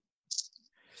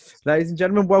Ladies and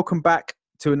gentlemen, welcome back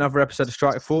to another episode of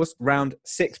Strike Force, round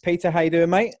 6. Peter, how you doing,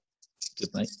 mate? Good,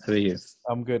 mate. How are you?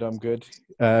 I'm good.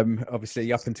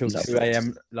 Obviously, up until 2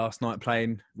 a.m. last night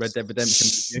playing Red Dead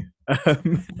Redemption with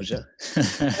you. Was you?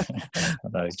 I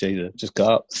know, Jesus, just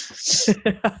got up.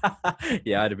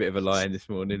 Yeah, I had a bit of a lie-in this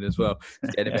morning as well.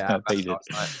 Getting a bit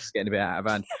out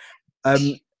of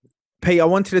hand. Pete, I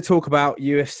wanted to talk about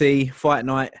UFC Fight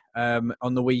Night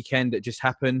on the weekend that just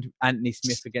happened. Anthony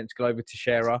Smith against Glover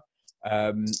Teixeira.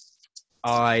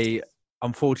 I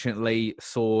unfortunately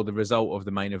saw the result of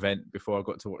the main event before I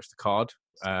got to watch the card.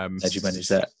 How'd you manage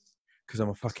that? Because I'm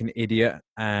a fucking idiot.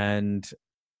 And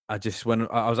I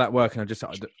was at work and I just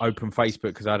opened Facebook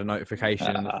because I had a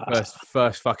notification. And the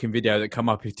first fucking video that come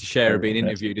up is Teixeira being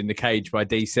interviewed in the cage by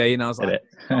DC. And I was like,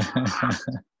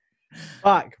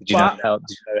 fuck. Did you know how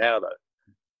though?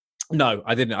 No,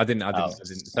 I didn't.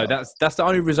 So that's the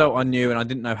only result I knew, and I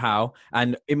didn't know how.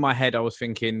 And in my head, I was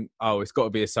thinking, "Oh, it's got to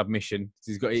be a submission.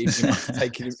 He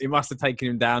must have taken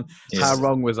him down." Yeah. How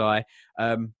wrong was I?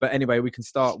 But anyway, we can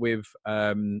start with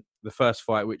the first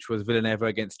fight, which was Villanueva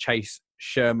against Chase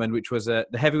Sherman, which was the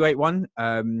heavyweight one.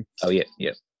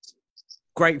 Yeah.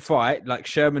 Great fight. Like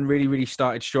Sherman really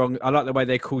started strong. I like the way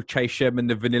they called Chase Sherman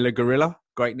the Vanilla Gorilla.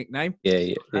 Great nickname.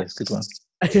 Yeah, it's a good one.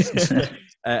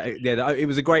 It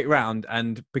was a great round,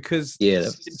 and because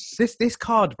this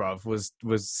card, bruv,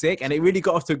 was sick, and it really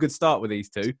got off to a good start with these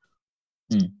two.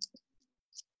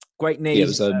 Great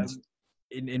knees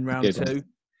in round two.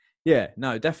 Yeah,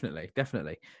 no, definitely.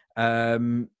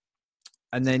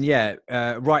 And then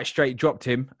right straight dropped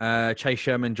him. Chase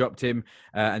Sherman dropped him,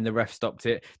 and the ref stopped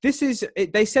it.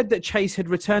 They said that Chase had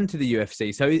returned to the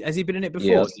UFC. So has he been in it before?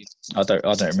 Yeah, I don't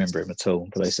remember him at all.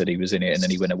 But they said he was in it, and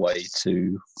then he went away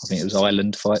to, I think it was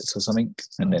Island Fights or something,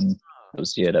 and then that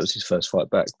was his first fight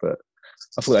back. But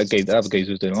I thought the other guys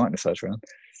was doing right in the first round.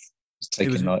 It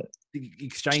was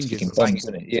exchanges, bombs,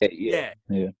 isn't it? Yeah.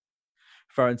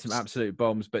 Throwing some absolute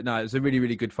bombs. But no, it was a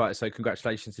really good fight. So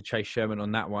congratulations to Chase Sherman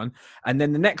on that one. And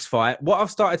then the next fight, what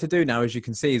I've started to do now, as you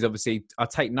can see, is obviously I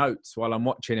take notes while I'm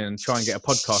watching and try and get a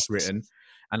podcast written.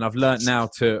 And I've learnt now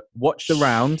to watch the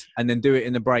round and then do it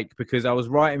in the break, because I was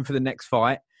writing for the next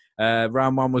fight.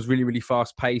 Round one was really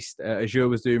fast paced. Azure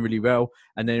was doing really well.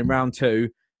 And then in round two,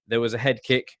 there was a head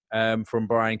kick from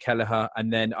Brian Kelleher.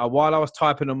 And then while I was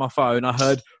typing on my phone, I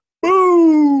heard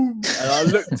boom. And I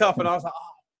looked up and I was like,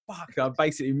 fuck, I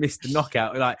basically missed the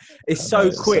knockout. Like, it's so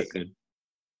quick. So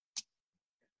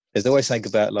there's always something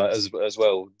about, like, as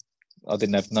well, I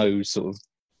didn't have no sort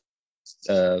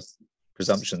of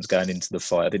presumptions going into the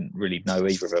fight. I didn't really know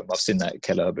either of them. I've seen that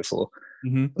Kelleher before.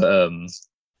 Mm-hmm.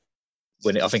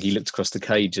 But I think he looked across the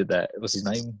cage at that, what's his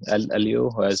name? Azure?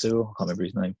 I can't remember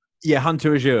his name. Yeah,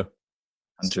 Hunter Azure,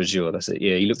 that's it.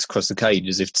 Yeah, he looked across the cage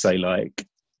as if to say, like,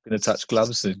 going to touch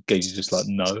gloves, and Gage's just like,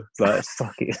 no, like,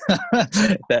 fuck it.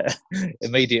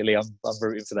 Immediately I'm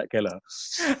rooting for that Kelleher.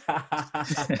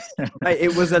 Mate,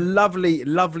 it was a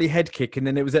lovely head kick, and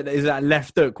then it was that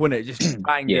left hook, wasn't it? Just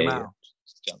banged him out.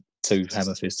 Jumped 2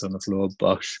 hammer fists on the floor,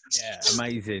 bosh. Yeah,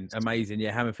 amazing.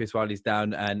 Yeah, hammer fist while he's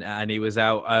down, and he was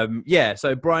out.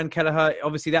 So Brian Kelleher,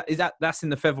 obviously that's in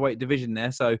the featherweight division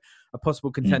there, so a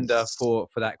possible contender for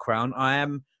that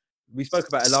crown. We spoke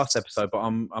about it last episode, but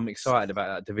I'm excited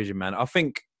about that division, man. I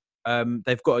think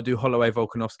they've got to do Holloway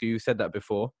Volkanovski. You said that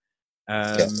before,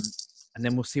 and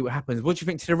then we'll see what happens. What do you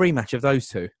think to the rematch of those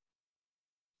two?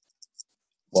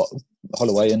 What,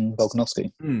 Holloway and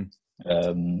Volkanovski? I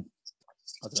don't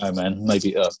know, man.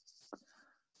 Maybe I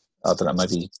don't know.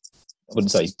 Maybe I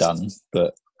wouldn't say he's done,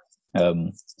 but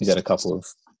he's had a couple of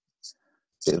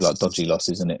bit of like dodgy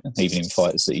losses, isn't it? Even in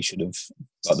fights that he should have,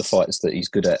 like the fights that he's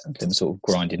good at, him sort of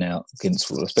grinding out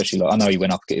against, especially like, I know he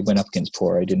went up against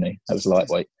Poirier, didn't he? That was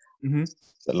lightweight. Mm-hmm.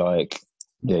 But like,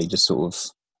 yeah, he just sort of,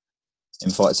 in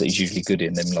fights that he's usually good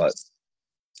in, them like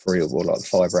 3 or like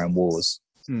 5 round wars,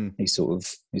 he's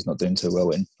not doing too well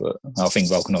in. But I think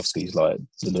Volkanovski's like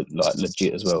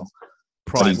legit as well.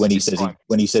 When he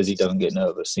says he doesn't get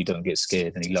nervous, he doesn't get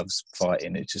scared, and he loves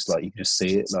fighting, it's just like you can just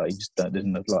see it. Like, he just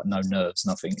there's like no nerves,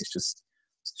 nothing. It's just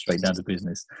straight down to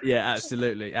business. Yeah,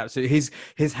 absolutely.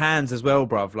 His hands as well,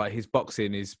 bruv. Like, his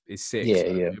boxing is sick. Yeah,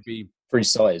 so it'd be for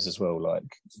his size as well. Like,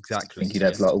 exactly. I think he'd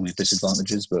have like all his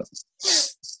disadvantages, but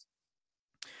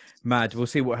mad. We'll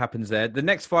see what happens there. The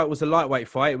next fight was a lightweight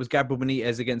fight. It was Gabriel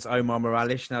Benitez against Omar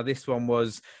Morales. Now, this one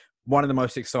was one of the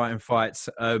most exciting fights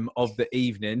of the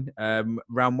evening.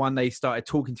 Round one, they started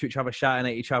talking to each other, shouting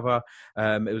at each other.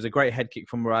 It was a great head kick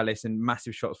from Morales and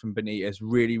massive shots from Benitez.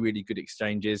 Really, really good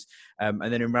exchanges. And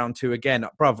then in round two again,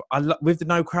 bruv, with the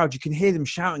no crowd, you can hear them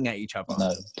shouting at each other.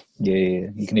 No, yeah.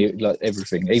 You can hear like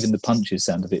everything. Even the punches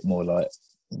sound a bit more like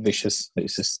vicious.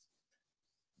 It's just,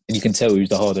 and you can tell who's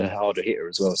the harder hitter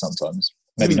as well. Sometimes,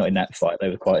 maybe not in that fight, they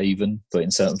were quite even, but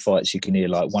in certain fights, you can hear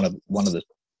like one of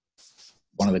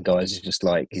the guys is just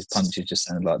like, his punches just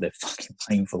sound like they're fucking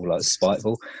painful, like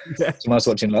spiteful. Yeah. So when I was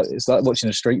watching, like, it's like watching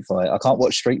a street fight. I can't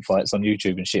watch street fights on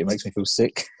YouTube and shit. It makes me feel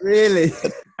sick. Really?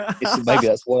 Maybe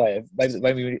that's why.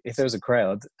 Maybe if there was a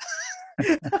crowd.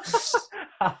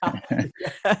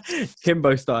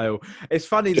 Kimbo style. It's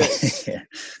funny that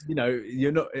you know,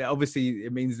 you're not, obviously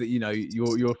it means that, you know,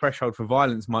 your threshold for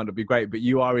violence might not be great, but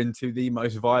you are into the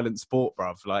most violent sport,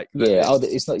 bruv. Like,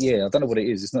 it's not. Yeah, I don't know what it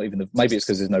is. It's not even. Maybe it's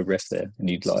because there's no ref there, and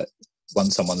you'd like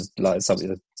want someone like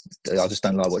something. I just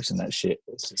don't like watching that shit.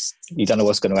 It's just, you don't know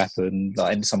what's going to happen.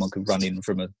 Like, and someone could run in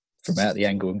from out the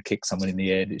angle and kick someone in the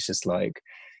head. It's just like,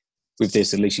 with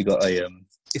this, at least you got a.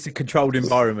 It's a controlled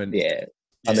environment. Yeah.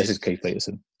 Unless it's Keith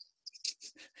Peterson.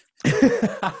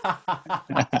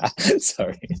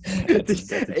 Sorry.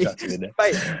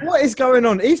 Mate, what is going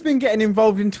on? He's been getting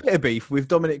involved in Twitter beef with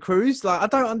Dominic Cruz. Like, I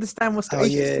don't understand what's going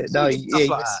on. Yeah.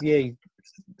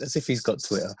 As if he's got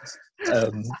Twitter.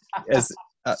 What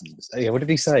did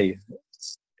he say?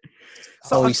 He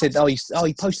posted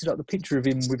up the picture of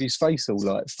him with his face all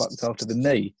like fucked after the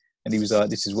knee. And he was like,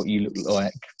 "This is what you look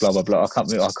like." Blah blah blah. I can't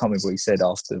remember what he said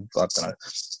after. I don't know.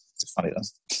 It's funny though.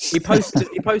 He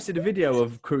posted a video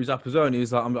of Cruz up as well, and he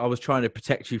was like, "I was trying to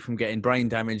protect you from getting brain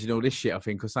damage and all this shit, I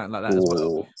think, or something like that." As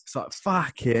well. It's like,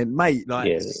 fucking mate, like,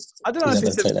 yeah, I don't know if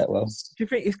it's that well. Do you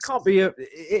think it can't be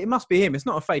it must be him? It's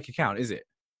not a fake account, is it?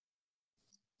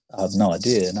 I have no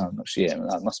idea. No, I'm not sure. Yeah,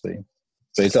 that must be.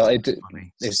 But it's like,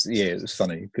 it was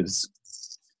funny because.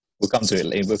 We'll come to it.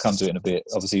 We'll come to it in a bit.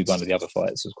 Obviously, one of the other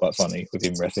fights was quite funny with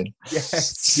him reffing.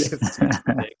 Yes,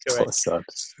 correct.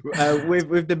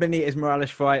 With the Benitez Morales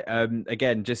fight,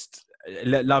 again, just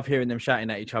love hearing them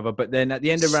shouting at each other. But then at the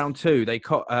end of round 2, they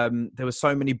caught. There were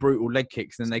so many brutal leg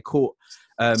kicks, and they caught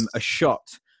a shot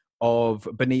of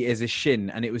Benitez's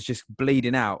shin, and it was just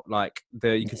bleeding out. Like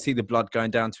you could see the blood going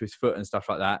down to his foot and stuff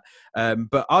like that.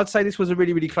 But I'd say this was a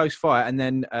really, really close fight. And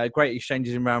then great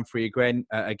exchanges in round 3 again.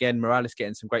 Again, Morales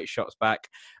getting some great shots back.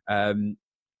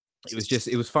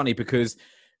 It was funny because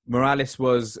Morales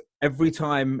was, every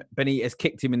time Benitez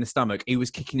kicked him in the stomach, he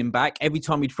was kicking him back. Every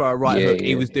time he'd throw a right hook,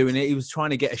 he was doing it. He was trying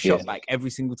to get a shot back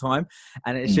every single time.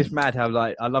 And it's just mad how,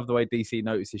 like, I love the way DC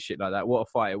notices shit like that. What a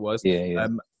fight it was.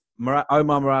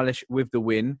 Omar Morales with the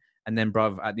win, and then,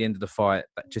 bruv, at the end of the fight,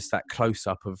 just that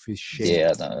close-up of his shit.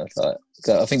 Yeah, no,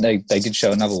 I think they did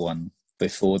show another one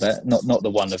before that. Not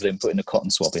the one of them putting a cotton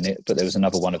swab in it, but there was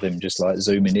another one of them just like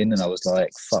zooming in, and I was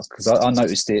like, fuck, because I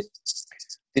noticed it.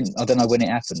 I don't know when it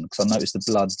happened, because I noticed the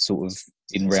blood sort of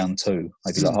in round 2,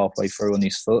 maybe like halfway through on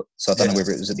his foot. So I don't know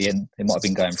whether it was at the end. It might have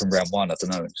been going from round 1. I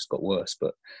don't know. It just got worse,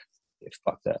 but. Yeah,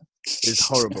 fuck that. It's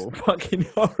horrible. Fucking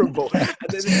horrible. And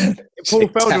then Paul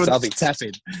Felder... I'll be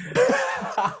tapping.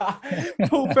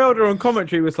 Paul Felder on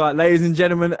commentary was like, "Ladies and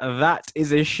gentlemen, that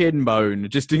is a shin bone,"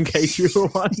 just in case you were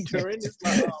wondering. It's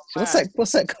like,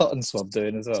 what's that cotton swab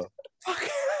doing as well?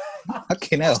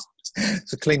 Fucking hell.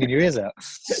 So cleaning your ears out.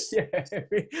 Yeah.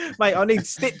 Mate, I need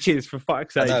stitches for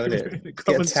fuck's sake. I know,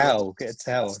 get a towel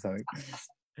or something.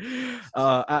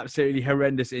 Absolutely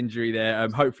horrendous injury there.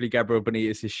 Hopefully Gabriel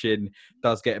Benitez's shin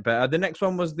does get better. The next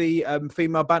one was the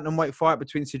female bantamweight fight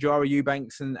between Sijara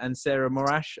Eubanks and Sarah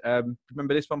Morash.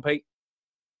 Remember this one, Pete?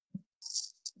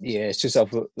 Yeah, it's just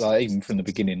like, even from the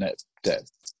beginning that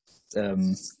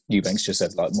Eubanks just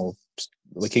had like more.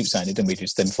 We keep saying it, don't we?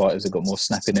 Just them fighters have got more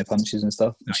snap in their punches and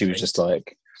stuff. And she was just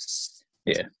like,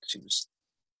 she was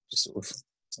just sort of.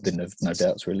 I didn't have no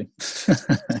doubts really.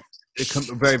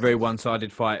 A very, very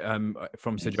one-sided fight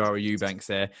from Sijara Eubanks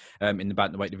there in the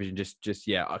bantamweight division.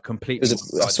 I completely.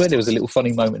 I swear there was a little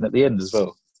funny moment at the end as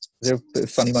well. Was there a bit of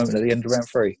a funny moment at the end of round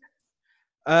 3?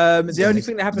 The only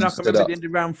thing that happened, I can remember at the end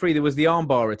of round 3, there was the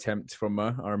armbar attempt from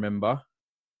her. I remember.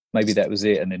 Maybe that was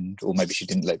it, and then, or maybe she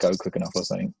didn't let go quick enough or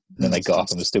something. And then they got up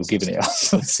and were still giving it up.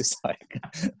 So it's just like,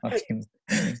 I can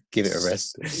give it a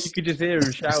rest. You could just hear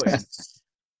him shouting.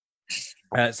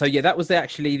 That was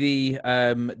actually the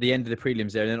end of the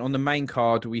prelims there. And then on the main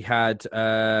card, we had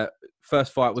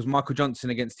first fight was Michael Johnson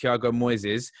against Thiago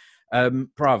Moises.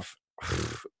 Bruv,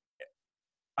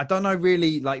 I don't know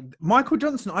really, like, Michael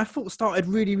Johnson, I thought started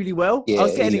really, really well. Yeah, I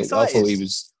was getting excited. I thought he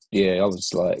was, I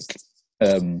was like,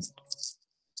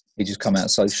 he just come out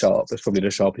so sharp. That's probably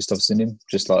the sharpest I've seen him.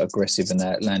 Just like aggressive and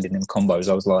that, landing in combos.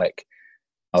 I was like,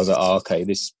 oh, okay,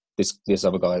 this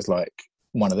other guy is like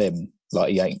one of them.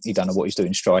 Like he don't know what he's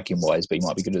doing striking wise, but he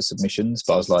might be good at submissions.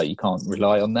 But I was like, you can't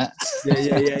rely on that.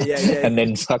 Yeah. And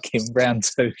then fucking round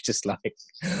 2, just like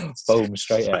boom,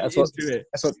 straight out. That's what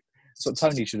That's what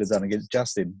Tony should have done against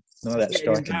Justin. None of that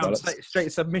striking bollocks.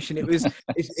 Straight submission.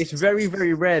 It's very,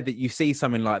 very rare that you see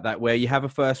something like that where you have a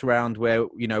first round where,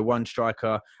 you know, one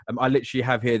striker. I literally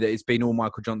have here that it's been all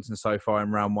Michael Johnson so far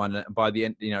in round one. And by the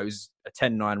end, you know, it was a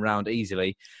 10-9 round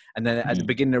easily. And then at the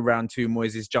beginning of round two,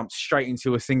 Moises jumped straight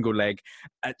into a single leg,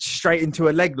 straight into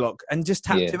a leg lock, and just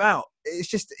tapped him out. It's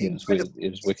just incredible.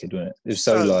 It was wicked, wasn't it? It was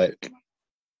so like,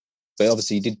 but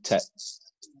obviously he did tap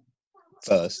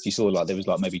first. You saw like there was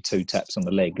like maybe 2 taps on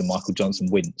the leg, and Michael Johnson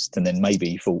winced, and then maybe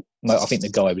he thought. I think the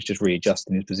guy was just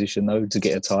readjusting his position though to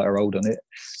get a tighter hold on it.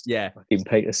 Yeah, fucking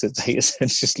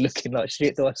Peterson's just looking like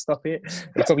shit. Do I stop it?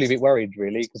 He's probably a bit worried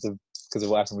really because of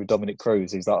what happened with Dominic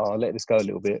Cruz. He's like, oh, I'll let this go a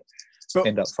little bit. But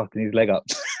end up fucking his leg up.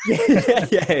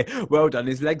 yeah, well done.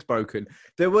 His leg's broken.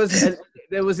 There was an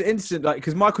incident like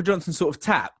because Michael Johnson sort of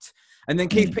tapped, and then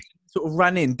Keith Peterson sort of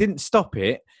ran in, didn't stop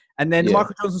it. And then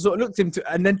Michael Johnson sort of looked at him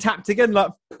and then tapped again,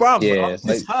 like, bruv,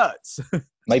 this hurts.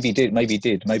 Maybe he did. Maybe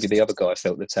the other guy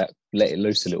felt the tap, let it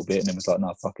loose a little bit, and then was like,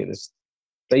 no, fuck it.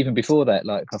 But even before that,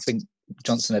 like, I think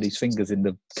Johnson had his fingers in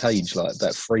the cage, like,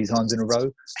 about 3 times in a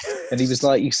row. And he was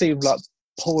like, you see him, like,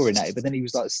 pouring at it, but then he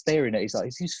was, like, staring at it. He's like,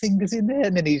 is his fingers in there?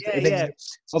 And then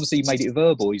obviously he made it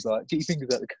verbal. He's like, get your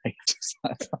fingers out the cage. It's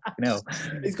like, fucking hell.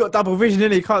 He's got double vision,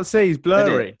 innit? He can't see. He's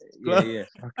blurry. Yeah.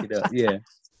 Fucking hell. Yeah.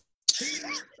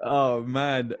 Oh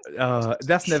man,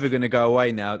 that's never going to go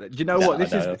away now. Do you know what?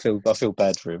 I feel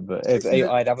bad for him, but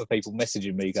I had other people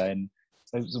messaging me going.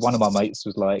 One of my mates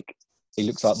was like, "He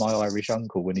looks like my Irish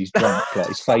uncle when he's drunk. Like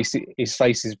his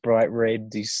face is bright red.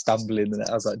 He's stumbling." And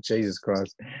I was like, "Jesus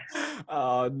Christ!"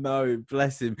 Oh no,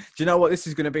 bless him. Do you know what this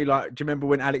is going to be like? Do you remember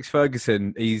when Alex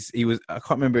Ferguson? He was. I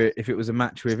can't remember if it was a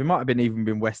match with. It might have been even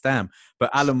been West Ham, but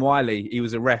Alan Wiley. He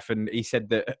was a ref, and he said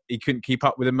that he couldn't keep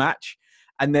up with a match.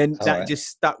 And then just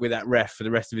stuck with that ref for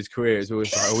the rest of his career. It's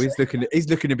always like, oh, he's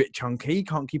looking a bit chunky. He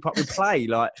can't keep up with play.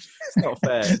 Like, it's not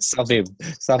fair.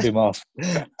 Sub him off.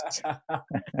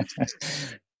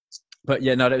 But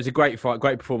yeah, no, that was a great fight,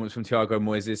 great performance from Thiago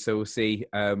Moises. So we'll see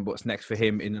what's next for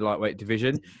him in the lightweight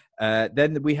division.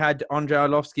 Then we had Andrei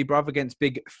Arlovski, brother, against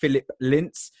big Philip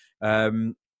Lintz.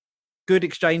 Good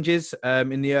exchanges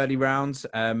in the early rounds.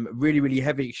 Really, really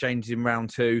heavy exchanges in round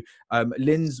 2.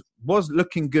 Lintz was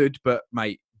looking good, but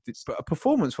a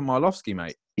performance from Arlovski,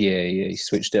 mate. Yeah, he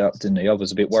switched it up, didn't he? I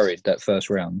was a bit worried that first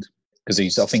round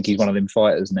because I think he's one of them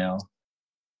fighters now.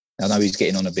 I know he's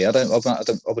getting on a bit. I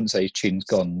wouldn't say his chin's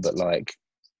gone, but like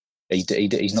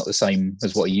he's not the same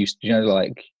as what he used to. When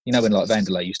like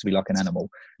Vanderlei used to be like an animal.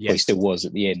 Yes. But he still was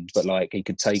at the end, but like he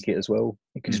could take it as well.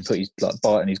 He could just put his like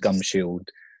bite on his gum shield,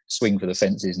 swing for the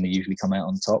fences, and they usually come out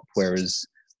on top. Whereas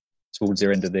towards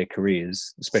their end of their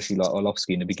careers, especially like Arlovski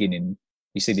in the beginning,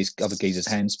 you see this other geezer's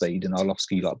hand speed, and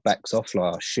Arlovski like backs off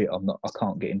like, oh shit, I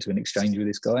can't get into an exchange with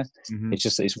this guy. Mm-hmm.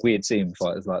 It's weird seeing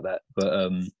fighters like that. But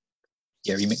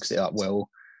he mixed it up well,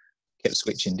 kept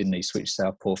switching, didn't he? Switched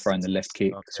southpaw, throwing the left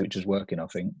kick, which was working, I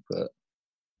think. But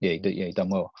he done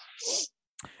well.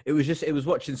 It was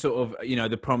watching sort of,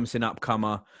 the promising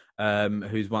upcomer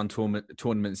who's won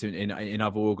tournaments in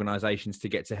other organisations to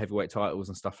get to heavyweight titles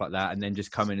and stuff like that, and then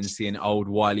just coming and seeing an old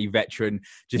wily veteran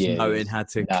knowing how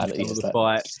to control the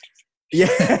fight. Yeah.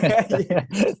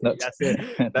 That's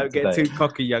it. Don't get too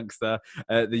cocky, youngster.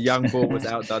 The young boy was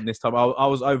outdone this time. I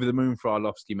was over the moon for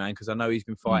Arlovski, man, because I know he's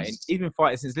been fighting. He's been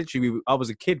fighting since literally I was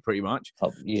a kid, pretty much.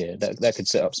 Oh, yeah, that could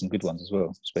set up some good ones as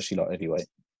well, especially like heavyweight.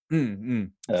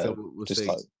 So we'll see.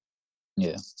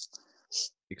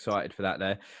 Excited for that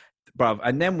there, bruv.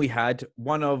 And then we had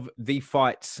one of the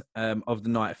fights of the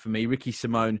night for me, Ricky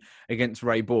Simón against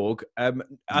Ray Borg.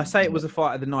 I say it was a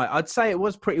fight of the night. I'd say it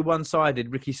was pretty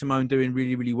one-sided. Ricky Simón doing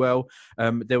really, really well.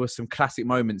 There were some classic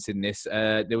moments in this.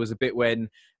 There was a bit when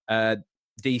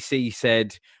DC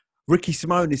said, Ricky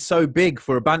Simón is so big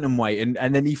for a bantamweight,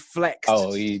 and then he flexed.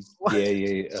 Oh, yeah.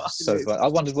 So funny. I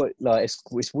wondered what, like,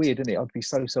 it's weird, isn't it? I'd be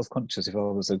so self-conscious if I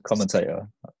was a commentator.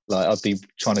 Like, I'd be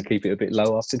trying to keep it a bit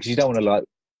low after, because you don't want to, like,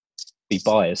 be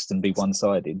biased and be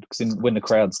one-sided, because when the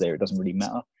crowd's there, it doesn't really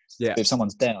matter. Yeah. But if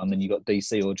someone's down, then you've got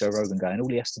DC or Joe Rogan going, all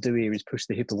he has to do here is push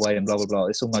the hip away and blah, blah, blah.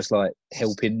 It's almost like you're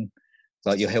helping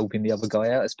the other guy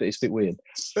out. It's a bit weird.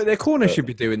 But their corner should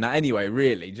be doing that anyway,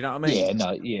 really. Do you know what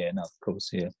I mean? No, of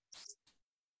course, yeah.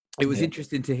 It was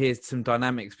interesting to hear some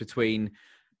dynamics between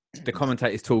the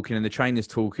commentators talking and the trainers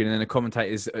talking, and then the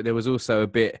commentators. There was also a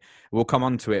bit. We'll come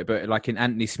on to it, but like in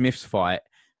Anthony Smith's fight,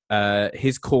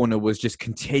 his corner was just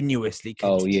continuously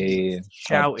shouting.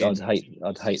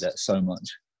 I'd hate that so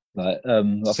much. Like, I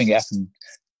think it happened.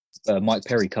 Mike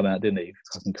Perry come out, didn't he?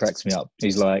 Fucking cracks me up.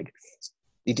 He's like,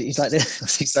 he's like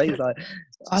this. He's like,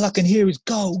 all I can hear is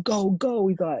go, go, go.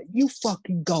 He's like, you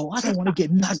fucking go. I don't want to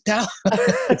get knocked out.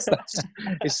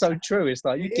 It's so true. It's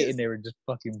like you get in there and just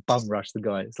fucking bum rush the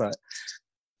guy. It's like,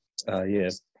 yeah,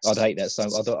 I'd hate that. So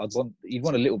you'd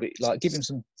want a little bit, like give him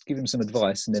some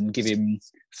advice, and then give him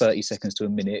 30 seconds to a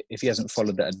minute. If he hasn't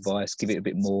followed that advice, give it a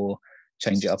bit more,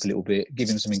 change it up a little bit, give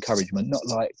him some encouragement, not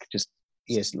like just.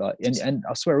 Yes, like, and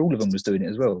I swear all of them was doing it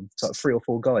as well. It's like 3 or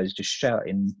 4 guys just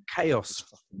shouting. Chaos.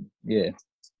 Yeah,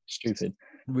 stupid.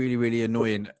 Really, really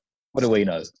annoying. What do we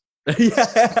know?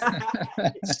 Yeah,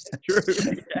 true.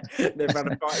 Yeah. They've had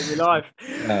a fight in real life.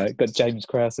 Got James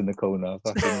Krause in the corner,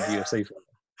 fucking UFC.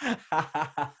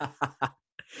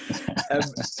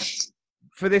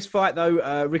 For this fight,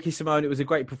 though, Ricky Simón, it was a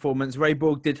great performance. Ray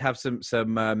Borg did have some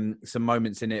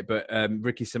moments in it, but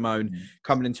Ricky Simón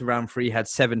coming into round 3 had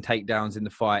 7 takedowns in the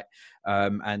fight,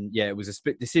 and yeah, it was a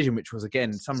split decision, which was,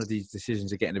 again, some of these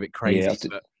decisions are getting a bit crazy. Yeah,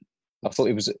 I thought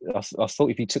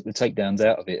if he took the takedowns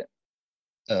out of it,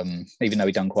 even though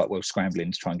he done quite well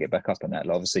scrambling to try and get back up and that,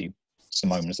 like, obviously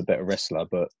Simón was a better wrestler,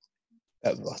 but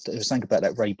I was thinking about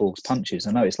that Ray Borg's punches.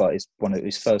 I know it's one of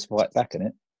his first fight back in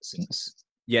it since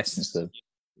the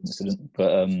incident,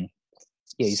 but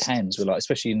yeah, his hands were like,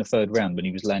 especially in the 3rd round when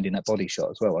he was landing that body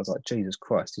shot as well, I was like, Jesus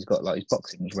Christ, he's got, like, his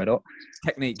boxing was red hot.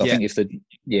 Technique. So I think if the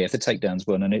takedowns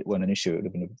weren't an issue, it would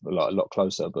have been a lot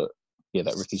closer. But yeah,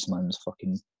 that Ricky Simón's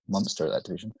fucking monster at that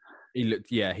division. He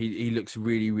looks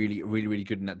really, really, really, really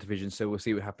good in that division. So we'll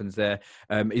see what happens there.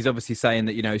 He's obviously saying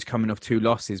that, he's coming off 2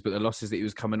 losses, but the losses that he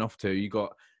was coming off to, you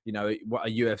got, what, a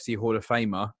UFC Hall of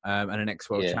Famer and an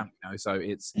ex-world champ. So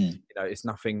it's it's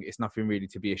nothing really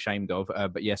to be ashamed of.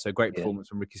 But yeah, so great performance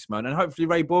from Ricky Simón, and hopefully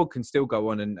Ray Borg can still go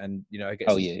on and get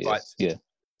some fights. Yeah.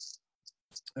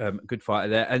 Good fighter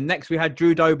there. And next we had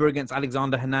Drew Dober against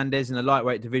Alexander Hernandez in the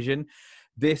lightweight division.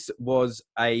 This was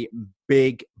a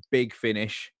big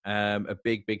finish, for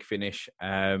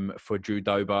Drew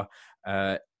Dober.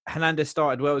 Hernandez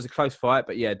started well. It was a close fight,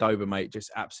 but yeah, Dober, mate,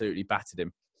 just absolutely battered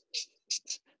him.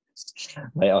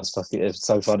 Mate, it was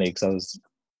so funny because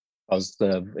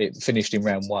it finished in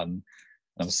round 1, and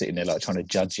I'm sitting there like trying to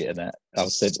judge it and that. I'll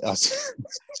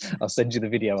send you the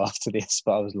video after this,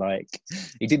 but I was like,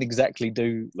 he didn't exactly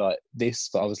do like this,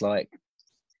 but I was like,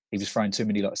 he was throwing too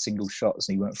many like single shots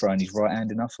and he weren't throwing his right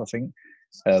hand enough, I think.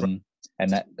 And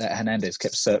that Hernandez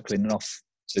kept circling off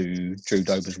to Drew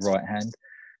Dober's right hand.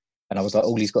 And I was like,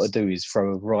 all he's got to do is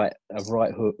throw a right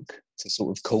hook to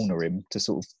sort of corner him, to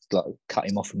sort of like cut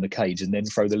him off from the cage, and then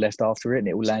throw the left after it, and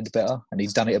it will land better. And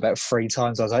he's done it about 3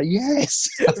 times. I was like, yes!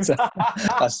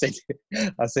 I sent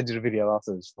you the video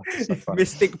afterwards. So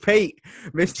Mystic Pete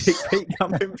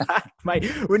coming back,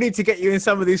 mate. We need to get you in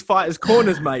some of these fighters'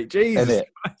 corners, mate. Jesus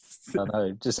Christ. I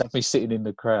know. Just have me sitting in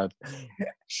the crowd.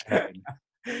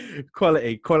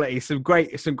 Quality. Some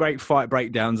great fight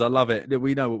breakdowns. I love it.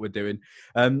 We know what we're doing.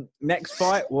 Next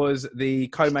fight was the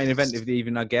co-main event of the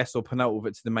evening, I guess, or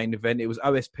penultimate to the main event. It was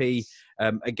OSP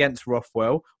against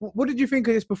Rothwell. What did you think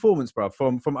of this performance, bro?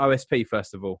 From OSP,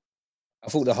 first of all. I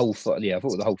thought the whole fight. Yeah, I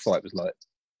thought the whole fight was like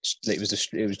it was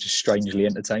just strangely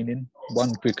entertaining.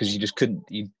 One, because you just couldn't.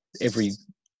 You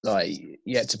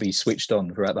had to be switched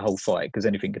on throughout the whole fight because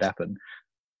anything could happen.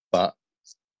 But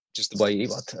just the way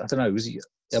I don't know,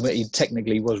 he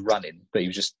technically was running, but he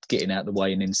was just getting out of the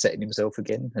way and then setting himself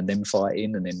again, and then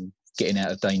fighting, and then getting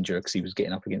out of danger because he was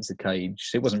getting up against the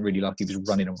cage. It wasn't really like he was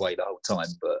running away the whole time,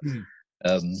 but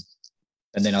and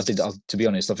then to be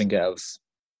honest, I think I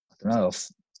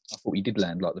thought he did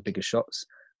land like the bigger shots,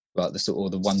 like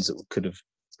the ones that could have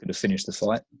finished the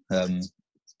fight.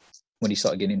 When he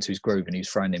started getting into his groove and he was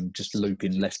throwing him just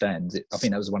looping left hands, I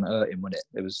think that was the one that hurt him, wasn't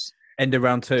it? It was end of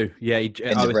round 2. Yeah, end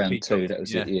of round 2. That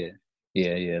was it.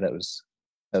 Yeah. That was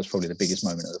probably the biggest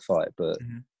moment of the fight. But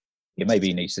yeah, maybe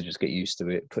he needs to just get used to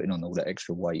it, putting on all that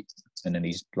extra weight, and then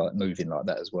he's like moving like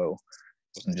that as well.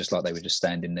 It wasn't just like they were just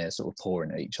standing there sort of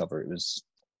pouring at each other. He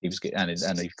was getting, and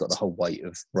he's got the whole weight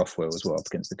of Rothwell as well up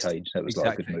against the cage. That was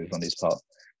like a good move on his part.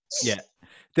 Yeah.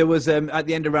 There was, at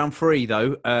the end of round 3,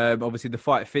 though, obviously the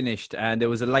fight finished and there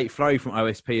was a late flurry from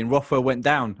OSP and Rothwell went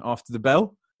down after the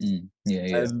bell.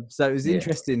 Yeah. So it was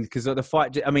interesting because the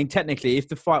fight, I mean, technically, if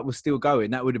the fight was still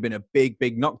going, that would have been a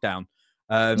big knockdown.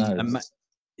 What's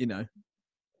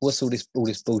all this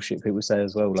bullshit people say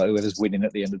as well? Like whoever's winning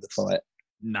at the end of the fight,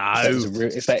 No.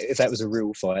 If that was a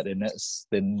real fight, then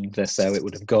that's how it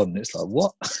would have gone. It's like,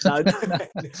 what? No.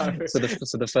 So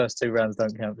the first 2 rounds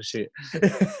don't count for shit.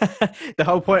 The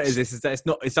whole point is that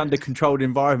it's under controlled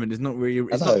environment. It's not really.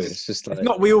 It's just like, it's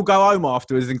not. We all go home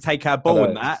afterwards and take our ball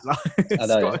and that. I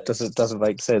know it doesn't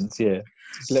make sense. Yeah,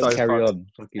 just let them carry on.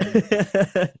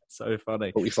 So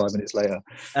funny. 45 minutes later.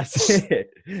 That's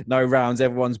it. No rounds.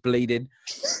 Everyone's bleeding.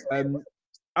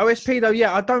 OSP though,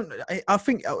 yeah, I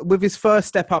think with his first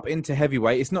step up into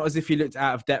heavyweight, it's not as if he looked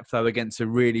out of depth though against a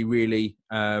really, really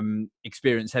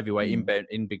experienced heavyweight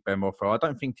in Big Ben Rothwell. I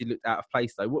don't think he looked out of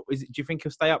place though. What is it? Do you think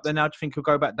he'll stay up there now? Do you think he'll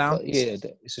go back down? Yeah,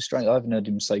 it's a strange. I haven't heard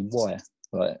him say why.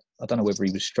 Like, I don't know whether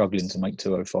he was struggling to make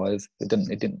 205. It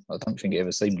didn't. I don't think it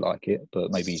ever seemed like it.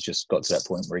 But maybe he's just got to that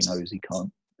point where he knows he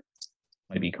can't.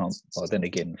 Maybe he can't. Well, then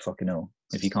again, fucking hell.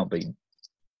 If he can't beat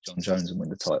John Jones and win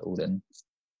the title, then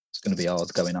it's going to be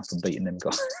hard going up and beating them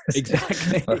guys.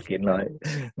 Exactly. Fucking like,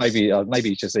 maybe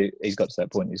he's just, he's got to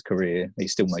that point in his career.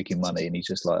 He's still making money, and he's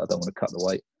just like, I don't want to cut the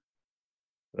weight.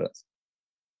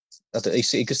 But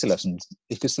he could still have some.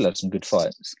 He could still have some good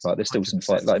fights. Like, there's still 100%. Some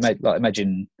fight. Like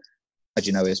imagine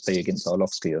OSP against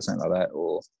Arlovsky or something like that.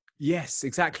 Or yes,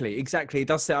 exactly. It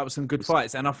does set up some good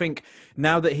fights, and I think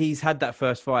now that he's had that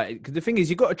first fight, because the thing is,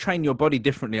 you've got to train your body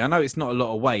differently. I know it's not a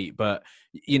lot of weight, but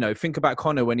you know, think about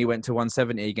Conor when he went to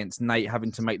 170 against Nate,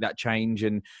 having to make that change,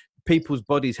 and people's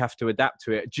bodies have to adapt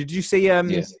to it. Did you see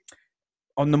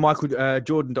on the Michael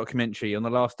Jordan documentary, on The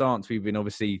Last Dance? We've been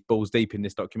obviously balls deep in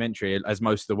this documentary, as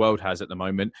most of the world has at the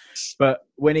moment. But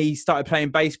when he started playing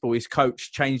baseball, his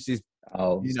coach changed his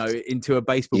into a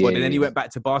baseball body. And then he went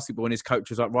back to basketball, and his coach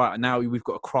was like, right, now we've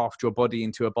got to craft your body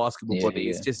into a basketball body.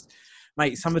 It's just,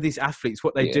 mate, some of these athletes,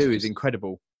 what they do is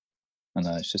incredible. I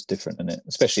know, it's just different, isn't it?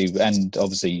 Especially, and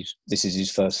obviously this is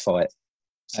his first fight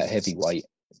at heavyweight,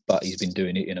 but he's been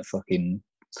doing it in a fucking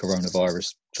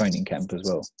coronavirus training camp as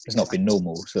well. It's not been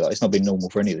normal. So it's not been normal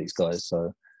for any of these guys.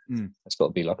 So it's got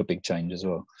to be like a big change as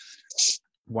well.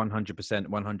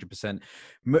 100%.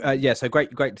 So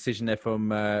great decision there from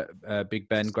Big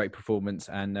Ben. Great performance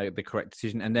and the correct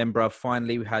decision. And then, bruv,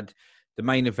 finally we had the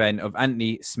main event of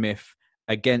Anthony Smith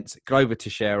against Glover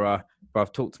Teixeira.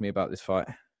 Bruv, talk to me about this fight.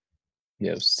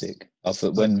 Yeah, it was sick. I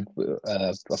thought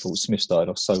I thought Smith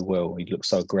started off so well. He looked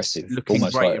so aggressive. Looking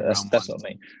almost great like that's what I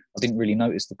mean. I didn't really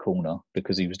notice the corner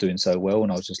because he was doing so well,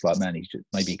 and I was just like, man,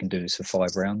 maybe he can do this for 5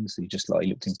 rounds. He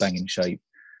looked in banging shape.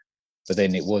 But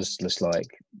then it was just like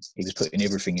he was putting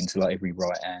everything into like every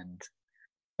right hand,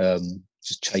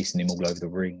 just chasing him all over the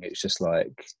ring. It's just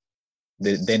like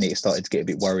then it started to get a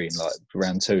bit worrying. Like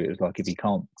round 2, it was like if he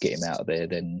can't get him out of there,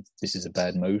 then this is a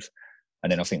bad move.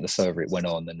 And then I think the further it went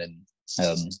on, and then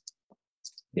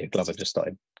Glover just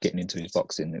started getting into his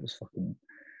boxing. It was fucking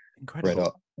incredible. Red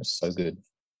hot. It was so good.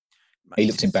 He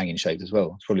looked in banging shape as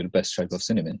well. It's probably the best shape I've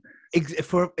seen him in.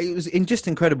 It was just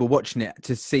incredible watching it,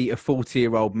 to see a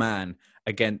 40-year-old man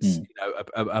against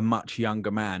a much younger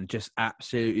man, just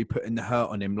absolutely putting the hurt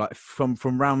on him. Like from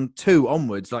round 2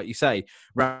 onwards, like you say,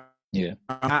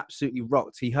 absolutely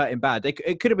rocked. He hurt him bad.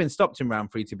 It could have been stopped in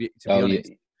round 3. To be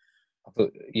honest.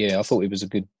 I thought it was a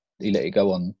good. He let it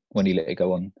go on when he let it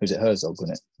go on. Was it Herzog,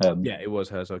 wasn't it? It was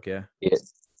Herzog.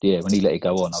 Yeah, when he let it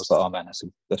go on, I was like, oh man,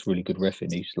 that's really good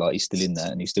reffing. He's still in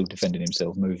there and he's still defending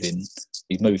himself, moving.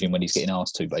 He's moving when he's getting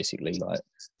asked to, basically. Like,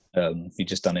 he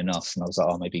just done enough, and I was like,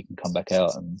 oh, maybe he can come back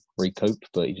out and recoup,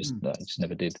 but he just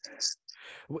never did.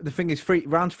 The thing is,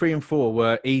 rounds 3 and 4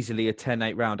 were easily a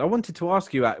 10-8 round. I wanted to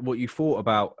ask you what you thought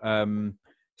about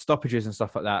stoppages and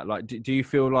stuff like that. Like, do you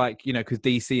feel like, because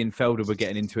DC and Felder were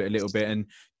getting into it a little bit, and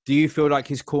do you feel like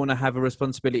his corner have a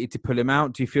responsibility to pull him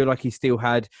out? Do you feel like he still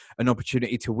had an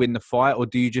opportunity to win the fight? Or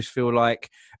do you just feel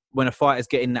like when a fighter's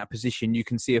get in that position, you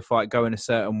can see a fight going a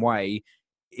certain way,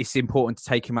 it's important to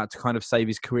take him out to kind of save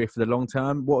his career for the long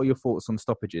term? What are your thoughts on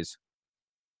stoppages?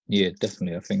 Yeah,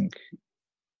 definitely. I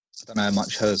don't know how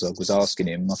much Herzog was asking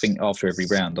him. I think after every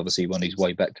round, obviously, on his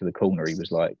way back to the corner, he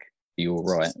was like, are you all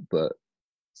right? But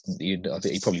I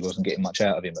think he probably wasn't getting much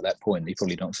out of him at that point. He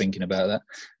probably not thinking about that.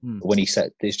 But when he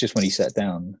sat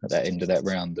down at that end of that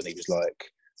round, and he was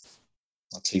like,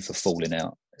 "My teeth are falling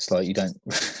out." It's like, you don't.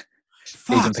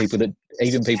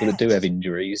 even people that do have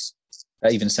injuries,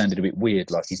 that even sounded a bit weird.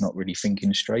 Like he's not really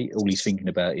thinking straight. All he's thinking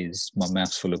about is my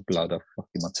mouth's full of blood.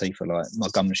 My teeth are like, my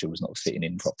gum shield was not fitting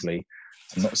in properly.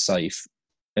 I'm not safe.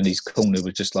 And his corner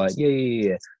was just like,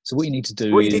 yeah. So what you need to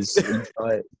do is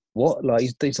like, what? Like,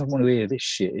 he doesn't want to hear this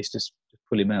shit. It's just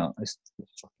pull him out.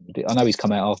 I know he's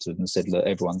come out afterwards and said, look,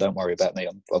 everyone, don't worry about me.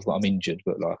 I'm injured,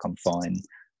 but like, I'm fine.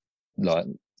 Like,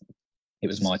 it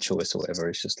was my choice or whatever.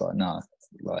 It's just like, nah,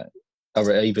 like,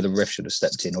 or either the ref should have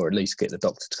stepped in, or at least get the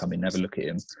doctor to come in and have a look at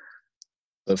him.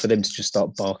 But for them to just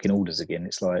start barking orders again,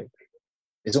 it's like,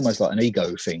 it's almost like an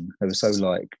ego thing. They were so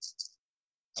like,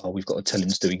 oh, we've got to tell him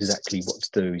to do exactly what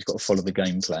to do. He's got to follow the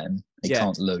game plan. He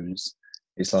can't lose.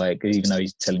 It's like, even though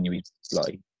he's telling you he's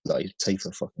like his teeth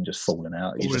are fucking just falling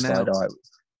out. He's just like, oh.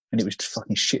 And it was just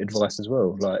fucking shit advice as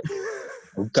well. Like,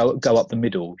 go up the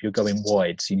middle. You're going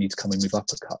wide, so you need to come in with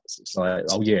uppercuts. It's like,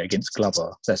 oh yeah, against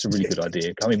Glover, that's a really good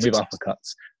idea. Come in with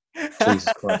uppercuts.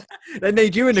 Jesus Christ. They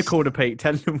need you in the corner, Pete.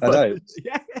 Tell them what. I know.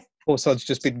 Horside's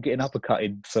just been getting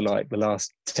uppercutted for like the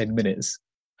last 10 minutes.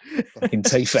 Fucking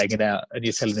teeth hanging out, and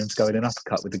you're telling him to go in an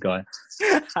uppercut with the guy.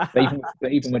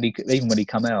 But even when he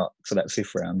come out for that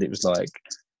 5th round, it was like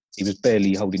he was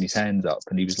barely holding his hands up,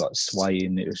 and he was like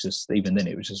swaying. It was just, even then,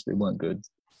 it weren't good.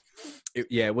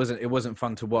 It wasn't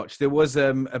fun to watch. There was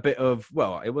a bit of,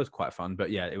 well, it was quite fun, but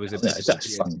yeah, it was a bit.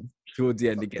 That's fun. Towards the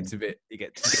end, it gets a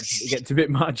bit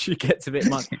much.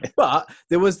 But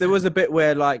there was a bit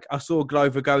where, like, I saw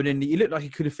Glover going in. He looked like he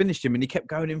could have finished him, and he kept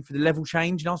going in for the level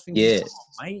change. And I was thinking, yeah, oh,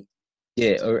 mate.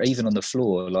 Yeah, or even on the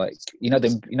floor, like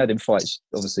them fights.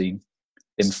 Obviously,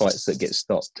 them fights that get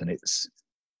stopped, and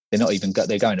they're not even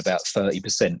they're going about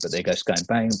 30%, but they're just going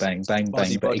bang, bang, bang,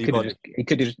 bang. But he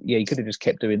could have just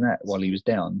kept doing that while he was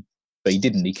down. But he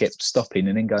didn't. He kept stopping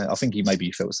and then going. I think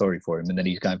he felt sorry for him, and then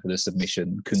he's going for the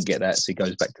submission, couldn't get that, so he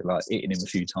goes back to like hitting him a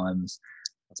few times.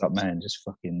 I was like, man, just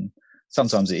fucking.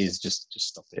 Sometimes it is just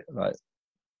stop it. Like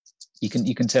you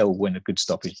can tell when a good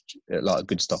stoppage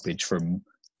from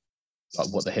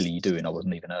like, what the hell are you doing? I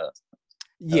wasn't even hurt.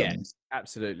 Yeah,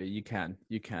 absolutely. You can,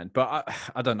 but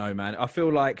I don't know, man. I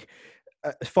feel like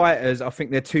fighters, I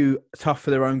think they're too tough for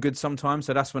their own good sometimes.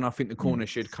 So that's when I think the corner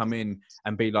should come in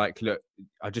and be like, look,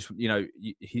 I just,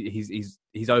 he's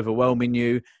overwhelming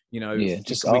you, Yeah,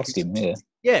 just ask him, yeah.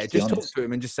 Yeah, just talk to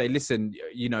him and just say, listen,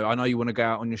 I know you want to go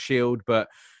out on your shield, but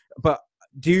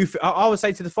do you, I would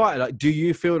say to the fighter, like, do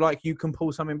you feel like you can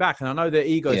pull something back? And I know their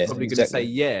ego is probably going to say,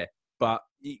 yeah, but,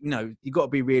 you got to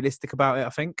be realistic about it, I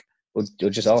think. Or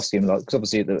just ask him, like, because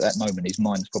obviously at that moment his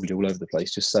mind's probably all over the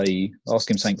place. Just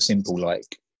ask him something simple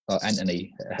like,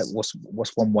 Anthony, what's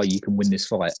one way you can win this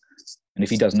fight? And if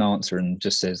he doesn't answer and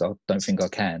just says, I don't think I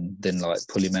can, then like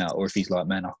pull him out. Or if he's like,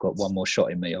 man, I've got one more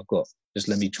shot in me, just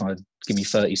let me try, give me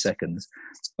 30 seconds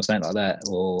or something like that.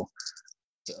 Or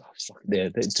yeah,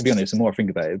 to be honest, the more I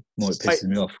think about it, the more it pisses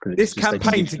me off. This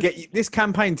campaign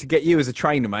to get you as a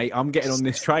trainer, mate. I'm getting on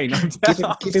this train.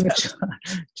 Give him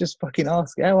just fucking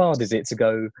ask. How hard is it to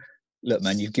go? Look,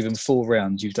 man, you've given 4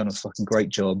 rounds. You've done a fucking great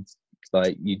job.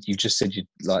 Like you just said, you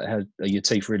like, how are your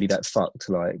teeth really that fucked?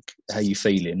 Like, how you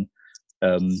feeling?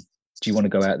 Do you want to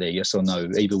go out there? Yes or no?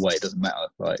 Either way, it doesn't matter.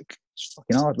 Like, it's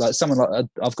fucking hard. Like someone like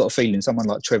I've got a feeling someone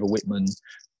like Trevor Whitman,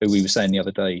 who we were saying the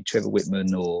other day, Trevor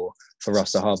Whitman or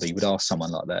Faraz Zahabi would ask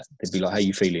someone like that. They'd be like, how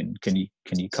you feeling? Can you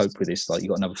cope with this? Like, you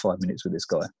got another 5 minutes with this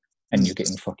guy and you're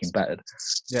getting fucking battered.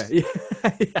 Yeah,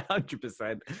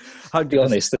 100%. Be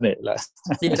honest, isn't it? Like,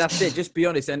 yeah, that's it. Just be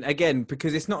honest. And again,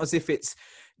 because it's not as if this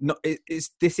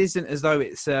isn't as though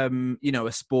it's, a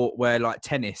sport where like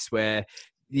tennis, where,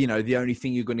 the only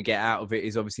thing you're going to get out of it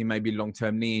is obviously maybe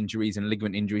long-term knee injuries and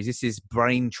ligament injuries. This is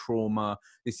brain trauma.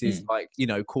 This is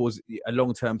cause a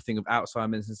long-term thing of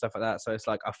Alzheimer's and stuff like that. So it's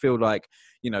like, I feel like,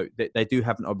 they do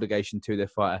have an obligation to their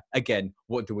fighter. Again,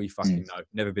 what do we fucking know?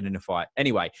 Never been in a fight.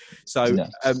 Anyway, so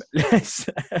let's,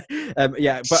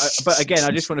 but again,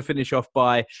 I just want to finish off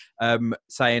by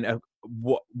saying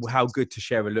how good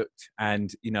Teixeira looked,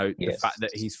 and the fact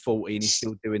that he's 40 and he's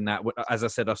still doing that. As I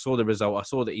said, I saw the result. I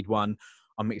saw that he'd won.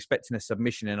 I'm expecting a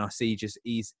submission, and I see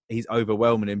he's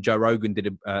overwhelming him. Joe Rogan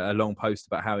did a long post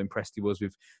about how impressed he was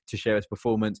with Teixeira's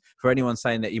performance. For anyone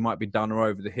saying that he might be done or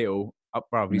over the hill,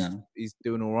 he's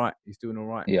doing all right. He's doing all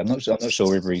right. Yeah, I'm not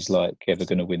sure if he's like ever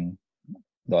going to win.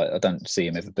 Like, I don't see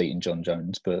him ever beating John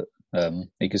Jones, but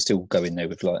he could still go in there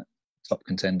with like top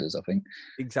contenders, I think.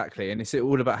 Exactly, and it's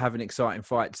all about having exciting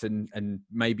fights and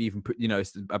maybe even put,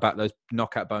 it's about those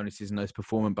knockout bonuses and those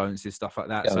performance bonuses, stuff like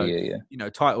that.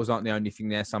 Titles aren't the only thing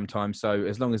there sometimes. So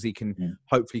as long as he can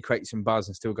hopefully create some buzz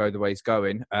and still go the way he's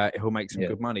going, he'll make some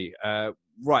good money.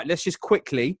 Right, let's just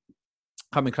quickly,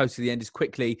 coming close to the end, just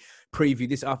quickly preview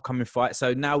this upcoming fight.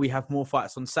 So now we have more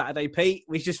fights on Saturday, Pete.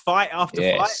 We just fight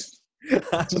after fight.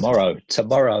 Tomorrow.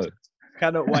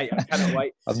 Cannot wait.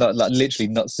 I'm not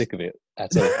literally not sick of it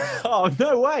at all. Oh,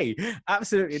 no way.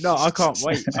 Absolutely not. I can't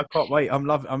wait.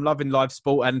 I'm loving live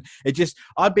sport, and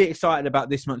I'd be excited about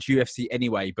this month's UFC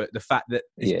anyway, but the fact that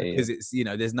it's because it's,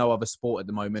 there's no other sport at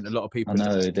the moment. A lot of people I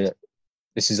know that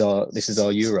this is our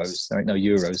Euros. There ain't no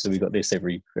Euros, so we got this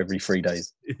every 3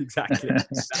 days. Exactly,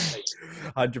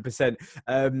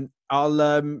 100%. I'll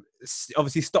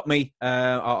obviously stop me.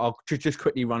 I'll just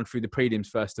quickly run through the prelims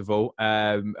first of all.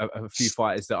 A few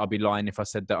fighters that I'll be lying if I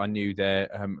said that I knew their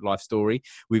life story.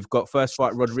 We've got first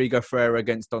fight Rodrigo Ferreira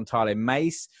against Dontale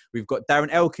Mace. We've got Darren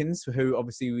Elkins, who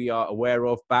obviously we are aware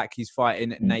of, back. He's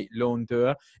fighting Nate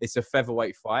Landauer. It's a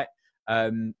featherweight fight.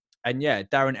 And yeah,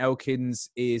 Darren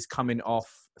Elkins is coming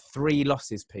off 3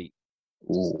 losses, Pete.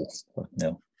 Oh,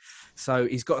 no. So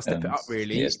he's got to step it up,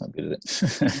 really. Yeah, it's not good,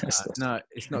 is it? No,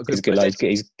 it's not good.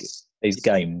 He's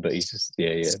game, but he's just,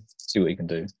 see what he can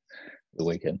do the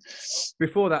weekend.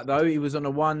 Before that, though, he was on a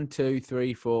 1, 2,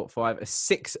 3, 4, 5, a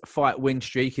 6-fight win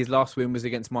streak. His last win was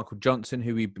against Michael Johnson,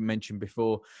 who we mentioned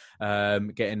before,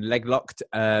 getting leg locked.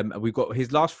 We've got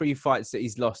his last 3 fights that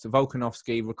he's lost: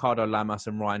 Volkanovski, Ricardo Lamas,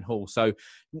 and Ryan Hall. So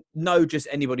no, just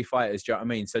anybody fighters. Do you know what I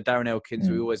mean? So Darren Elkins,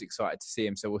 we're always excited to see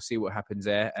him. So we'll see what happens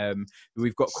there.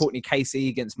 We've got Courtney Casey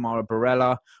against Mara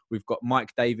Barella. We've got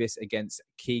Mike Davis against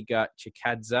Kiga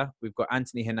Chikadze. We've got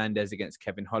Anthony Hernandez against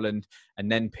Kevin Holland.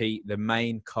 And then, Pete, the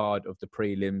main card of the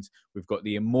prelims, we've got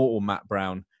the immortal Matt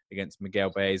Brown against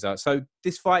Miguel Baeza. So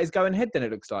this fight is going ahead then,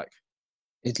 it looks like.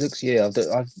 It looks,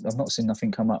 I've not seen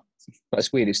nothing come up. But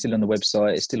it's weird, it's still on the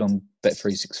website, it's still on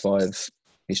Bet365.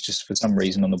 It's just for some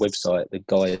reason on the website, the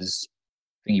guy's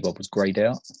thingy bob was greyed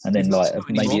out. And then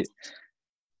maybe...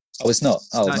 it's not.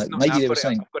 Oh, no, maybe they were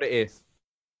saying... I've got it here.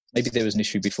 Maybe there was an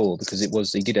issue before because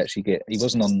he did actually get, he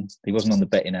wasn't on the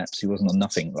betting apps, he wasn't on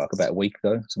nothing like about a week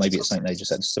ago. So maybe it's something they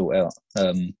just had to sort out.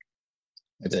 Maybe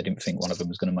they didn't think one of them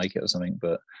was going to make it or something.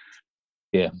 But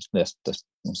yeah,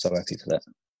 I'm so happy for that.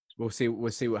 We'll see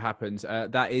what happens.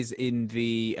 That is in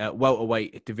the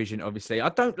welterweight division, obviously.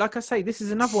 Like I say, this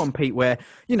is another one, Pete, where,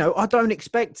 I don't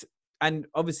expect, and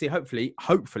obviously,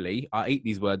 hopefully, I eat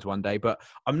these words one day, but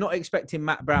I'm not expecting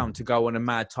Matt Brown to go on a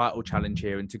mad title challenge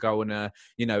here and to go on a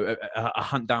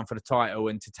hunt down for the title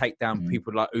and to take down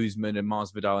people like Usman and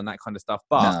Masvidal and that kind of stuff.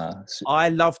 But I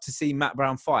love to see Matt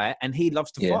Brown fight, and he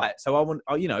loves to fight. So I want,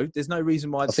 there's no reason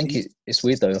why. I think it's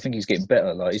weird though. I think he's getting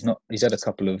better. Like he's had a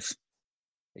couple of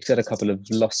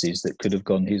losses that could have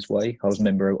gone his way. I was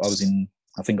in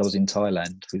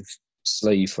Thailand with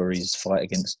Slee for his fight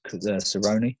against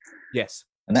Cerrone. Yes.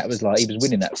 And that was like, he was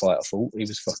winning that fight, I thought. He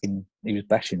was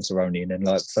bashing Cerrone, and then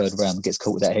like third round gets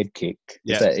caught with that head kick.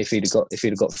 Yeah. If he'd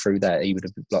have got through that, he would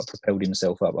have like propelled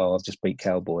himself up. Oh, I've just beat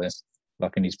Cowboy,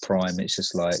 like in his prime. It's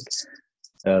just like,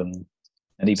 and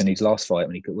even his last fight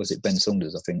when was it Ben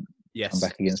Saunders, I think? Yes. Come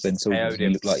back against Ben Saunders. And he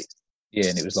looked like,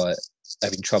 and it was like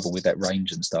having trouble with that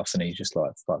range and stuff. And he's just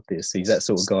like, fuck this. He's that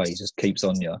sort of guy. He just keeps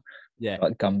on you. Yeah.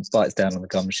 Like bites down on the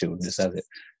gum shield and just has it.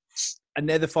 And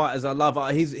they're the fighters I love.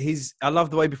 I love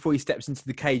the way before he steps into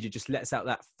the cage, it just lets out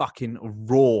that fucking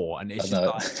roar, and it's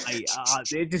just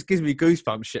like, it just gives me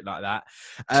goosebumps, shit like that.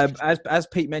 As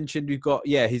Pete mentioned, we've got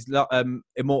his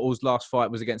Immortal's last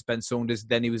fight was against Ben Saunders.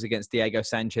 Then he was against Diego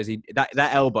Sanchez. That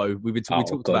elbow we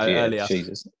talked about it earlier.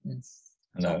 Jesus,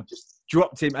 I know. Just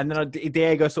dropped him, and then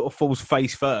Diego sort of falls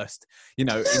face first,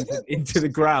 into the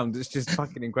ground. It's just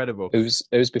fucking incredible. It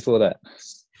was before that.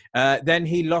 Then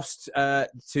he lost to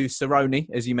Cerrone,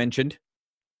 as you mentioned.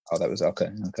 Oh, that was okay.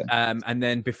 And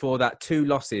then before that, 2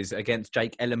 losses against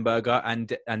Jake Ellenberger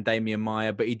and Damian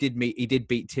Maia, but he did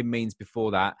beat Tim Means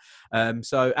before that.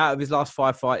 So out of his last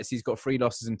 5 fights, he's got 3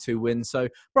 losses and 2 wins. So,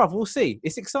 bruv, we'll see.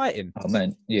 It's exciting. Oh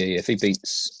man, yeah. If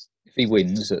he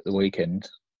wins at the weekend,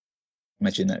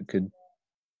 imagine that could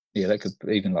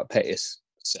even like Pettis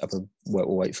set up a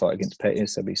welterweight fight against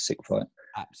Pettis. That'd be a sick fight.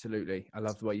 Absolutely. I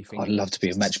love the way you think. I'd love to be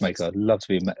a matchmaker.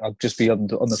 I'd just be on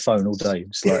the phone all day.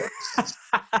 Just like,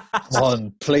 come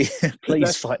on, please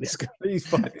fight this guy. Please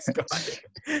fight this guy.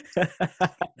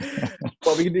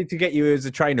 Well, we need to get you as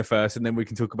a trainer first, and then we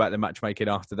can talk about the matchmaking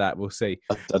after that. We'll see.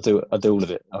 I'll do all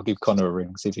of it. I'll give Connor a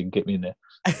ring, see if he can get me in there.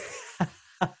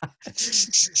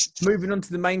 Moving on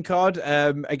to the main card,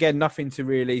 again, nothing to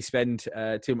really spend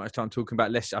too much time talking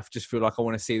about. I just feel like I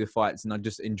want to see the fights, and I'm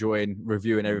just enjoying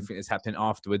reviewing everything that's happening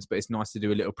afterwards. But it's nice to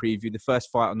do a little preview. The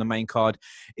first fight on the main card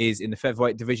is in the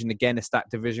featherweight division, again a stacked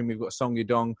division. We've got Song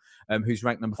Yudong, who's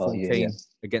ranked number 14,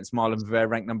 against Marlon Vera,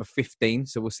 ranked number 15.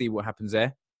 So we'll see what happens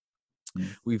there.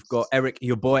 We've got Eric,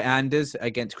 your boy Anders,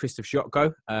 against Christoph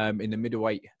Shiotko in the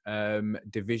middleweight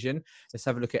division. Let's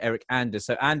have a look at Eric Anders.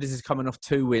 So Anders is coming off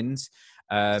 2 wins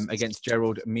against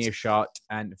Gerald Meerschaert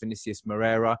and Vinicius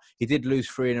Moreira. He did lose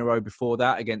 3 in a row before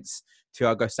that against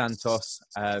Thiago Santos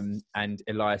and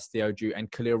Elias Theodju and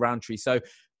Khalil Roundtree. So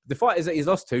the fighters that he's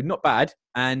lost to, not bad,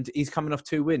 and he's coming off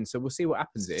 2 wins. So we'll see what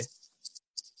happens here.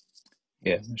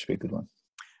 Yeah, that should be a good one.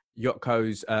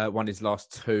 Yotko's won his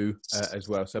last two as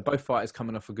well. So both fighters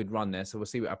coming off a good run there. So we'll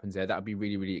see what happens there. That'll be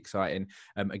really, really exciting.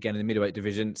 Again, in the middleweight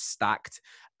division, stacked.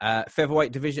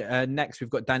 Featherweight division, next we've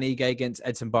got Dan Ige against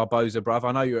Edson Barboza, bruv.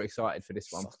 I know you're excited for this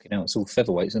one. Fucking hell, it's all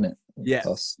featherweights, isn't it? Yeah.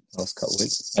 Last couple of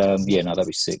weeks. Yeah, no, that'd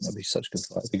be sick. That'd be such a good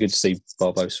fight. It'd be good to see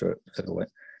Barboza at featherweight.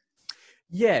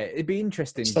 Yeah, it'd be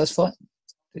interesting. His first fight?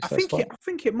 I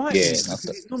think it might be.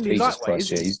 It's normally Jesus lightweight,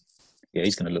 Christ,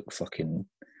 he's going to look fucking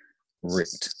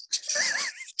ripped.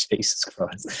 Jesus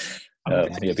Christ.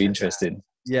 It'd be interesting.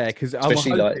 Yeah, because I'm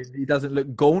hoping he doesn't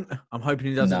look gaunt. I'm hoping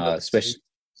he doesn't. No,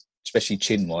 especially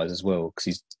chin wise as well,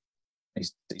 because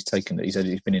he's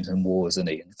been in some wars, and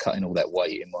cutting all that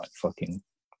weight, it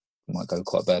might go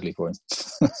quite badly for him.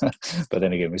 But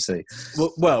then again, we'll see.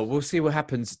 Well, we'll see what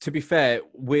happens. To be fair,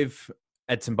 with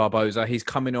Edson Barboza, he's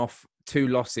coming off 2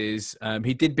 losses.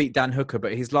 He did beat Dan Hooker,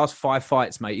 but his last 5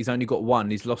 fights, mate, he's only got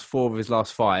 1. He's lost 4 of his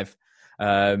last 5.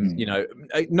 You know,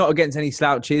 not against any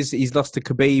slouches. He's lost to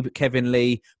Khabib, Kevin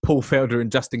Lee, Paul Felder,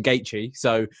 and Justin Gaethje.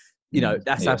 So, you know,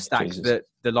 that's how stacked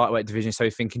the lightweight division. So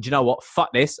he's thinking, do you know what?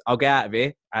 Fuck this. I'll get out of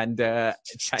here and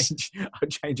change. I'll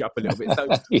change up a little bit. So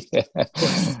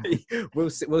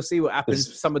we'll see what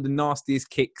happens. Some of the nastiest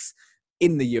kicks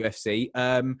in the UFC.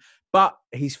 But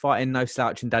he's fighting no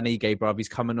slouch in Dan Ige, bruv. He's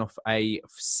coming off a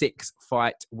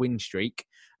 6-fight win streak.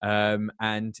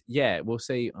 And yeah, we'll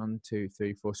see. 1, 2,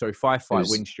 3, 4. Sorry, 5-fight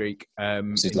win streak.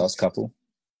 What's his last couple?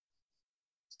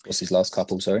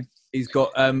 Sorry. He's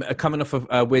got coming off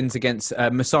of wins against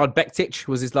Masad Bektic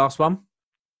was his last one.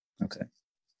 Okay.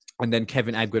 And then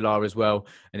Kevin Aguilar as well.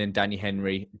 And then Danny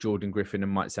Henry, Jordan Griffin,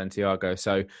 and Mike Santiago.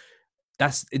 So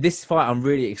that's this fight. I'm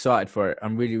really excited for it.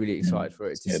 I'm really, really excited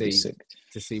for it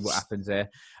to see what happens there.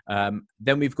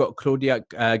 Then we've got Claudia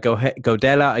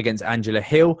Gaudela against Angela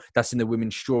Hill. That's in the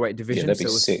women's strawweight division. Yeah, that'd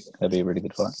be sick. That'd be a really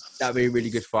good fight. That'd be a really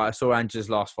good fight. I saw Angela's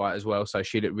last fight as well, so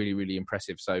she looked really, really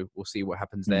impressive. So we'll see what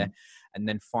happens there. And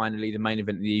then finally, the main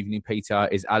event of the evening, Peter,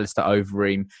 is Alistair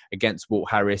Overeem against Walt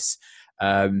Harris.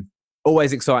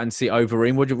 Always exciting to see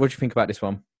Overeem. What do you think about this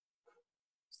one?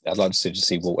 I'd like to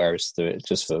see Walt Harris do it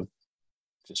just for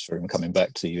him coming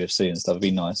back to UFC and stuff. It'd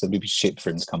be nice. It'd be shit for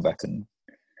him to come back and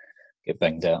get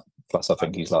banged out. Plus, I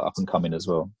think he's like up and coming as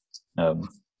well.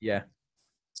 Yeah.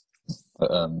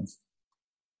 But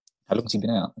how long has he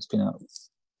been out? It's been out.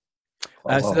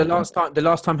 So the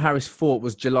last time Harris fought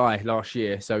was July last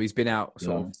year. So he's been out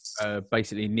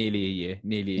basically nearly a year.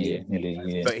 Nearly a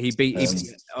year. But he beat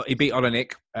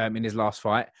Olenek in his last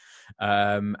fight,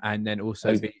 and then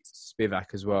also beat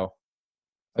Spivak as well.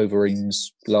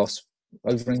 Overeem's last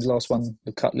one,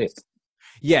 the cut lip.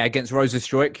 Yeah, against Rosa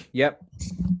Struik. Yep.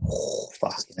 Oh,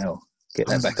 fucking hell. Get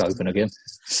that back open again.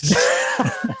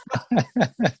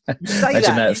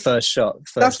 Imagine that first shot.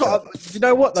 You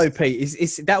know what though, Pete?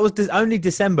 That was only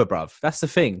December, bruv. That's the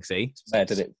thing, see? It's mad,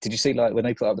 did it? Did you see like when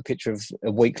they put up the picture of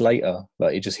a week later,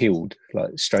 like it just healed,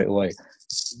 like straight away?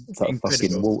 It's like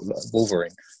fucking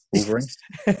Wolverine. Wolverine?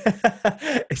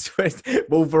 It's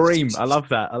Wolverine. I love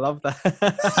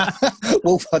that.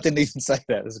 Wolf, I didn't even say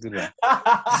that. That's a good one.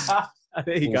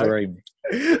 There you Wolverine.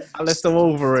 Go. Alistair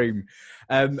Wolverine.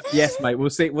 Yes, mate. We'll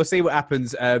see what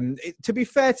happens. To be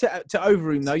fair to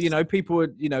Overeem, though, you know, people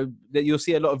would, you know, you'll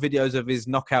see a lot of videos of his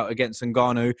knockout against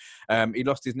Ngannou. He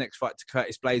lost his next fight to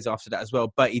Curtis Blaydes after that as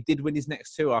well, but he did win his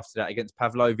next 2 after that against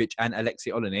Pavlovich and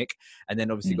Alexei Olenek, and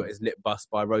then obviously got his lip bust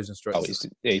by Rosenstruck. Oh,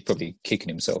 he's probably kicking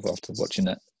himself after watching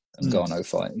that Ngannou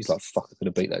fight. He's like, "Fuck, I could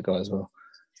have beat that guy as well."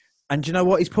 And do you know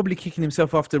what? He's probably kicking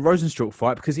himself after the Rosenstruck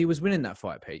fight because he was winning that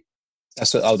fight, Pete.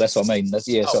 That's what I mean.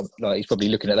 So like he's probably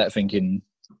looking at that thinking,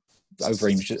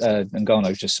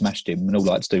 Ngannou's just smashed him, and all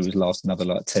I had to do was last another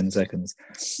like 10 seconds.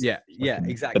 Yeah,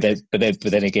 exactly. But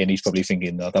then again, he's probably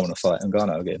thinking, I don't want to fight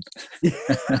Ngannou again.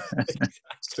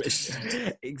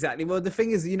 Exactly. Well, the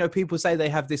thing is, you know, people say they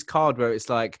have this card where it's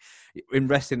like in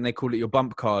wrestling they call it your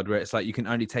bump card, where it's like you can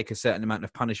only take a certain amount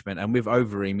of punishment. And with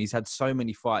Overeem, he's had so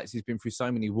many fights, he's been through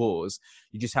so many wars.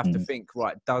 You just have to think,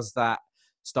 right? Does that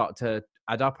start to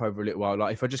add up over a little while?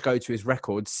 Like if I just go to his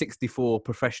record, 64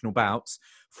 professional bouts,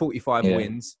 45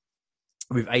 wins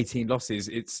with 18 losses,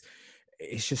 it's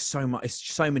just so much.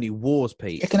 It's so many wars, Pete.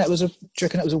 Do you reckon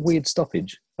that was a weird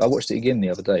stoppage? I watched it again the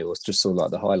other day. I was just saw like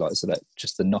the highlights of that,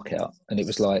 just the knockout, and it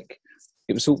was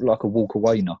sort of like a walk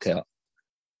away knockout.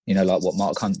 You know, like what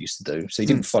Mark Hunt used to do. So he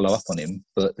didn't follow up on him,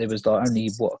 but there was like only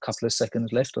a couple of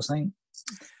seconds left or something.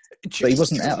 But he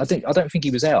wasn't out. I don't think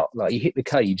he was out. Like he hit the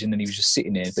cage and then he was just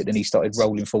sitting there. But then he started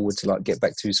rolling forward to like get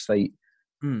back to his feet.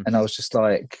 And I was just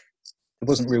like, there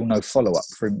wasn't no follow up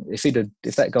for him.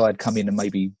 If that guy had come in and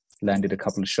maybe landed a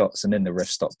couple of shots and then the ref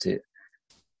stopped it.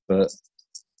 But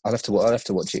I'll have to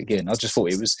watch it again. I just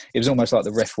thought it was almost like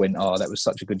the ref went, "Oh, that was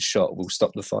such a good shot. We'll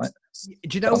stop the fight."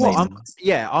 Do you know what?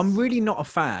 I'm really not a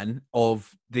fan of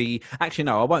the. Actually,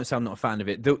 no, I won't say I'm not a fan of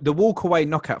it. The walk away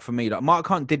knockout for me, like Mark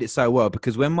Hunt did it so well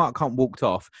because when Mark Hunt walked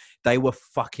off, they were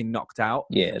fucking knocked out.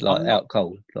 Yeah, like out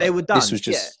cold. Like, they were done.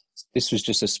 This was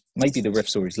just maybe the ref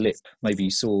saw his lip. Maybe he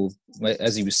saw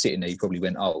as he was sitting there, he probably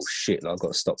went, "Oh shit, like, I've got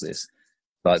to stop this."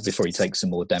 Like before he takes some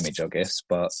more damage, I guess.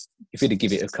 But if he'd have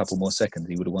given it a couple more seconds,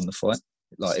 he would have won the fight.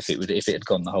 Like if it had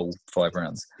gone the whole 5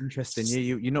 rounds. Interesting.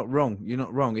 Yeah, you're not wrong. You're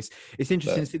not wrong. It's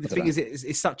interesting. The thing is,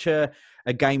 it's such a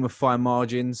game of fine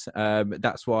margins.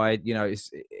 That's why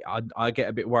I get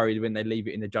a bit worried when they leave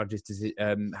it in the judges'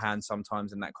 hands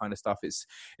sometimes and that kind of stuff. It's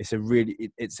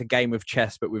a game of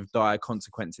chess, but with dire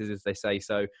consequences, as they say.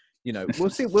 So. We'll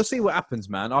see what happens,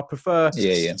 man. I prefer.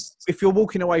 Yeah. If you're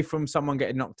walking away from someone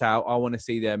getting knocked out, I want to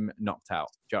see them knocked out.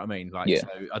 Do you know what I mean? Like, yeah.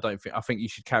 So I think you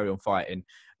should carry on fighting.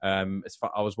 I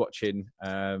was watching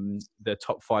the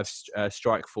top 5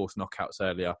 Strike Force knockouts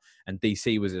earlier, and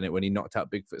DC was in it when he knocked out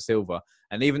Bigfoot Silver.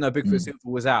 And even though Bigfoot Silver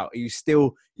was out, you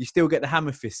still get the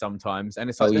hammer fist sometimes. And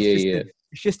it's like,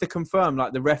 it's just to confirm,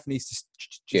 like the ref needs to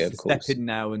step in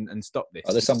now and stop this.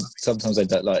 There's sometimes they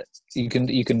don't, like you can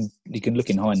look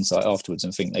in hindsight afterwards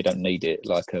and think they don't need it.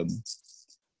 Like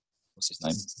what's his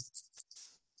name?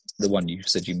 The one you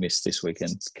said you missed this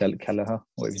weekend, Kelleher,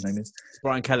 whatever his name is.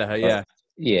 Brian Kelleher, yeah.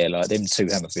 Yeah, like them 2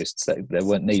 hammer fists, they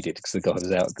weren't needed because the guy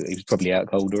was out. He was probably out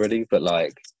cold already, but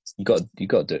like you got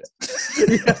to do it.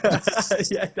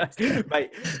 Yeah, mate.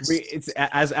 It's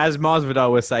as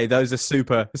Masvidal would say, those are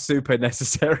super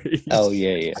necessary. Oh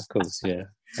yeah, of course, yeah.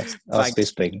 That's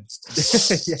this thing.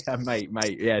 Yeah,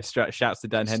 mate. Yeah, shouts to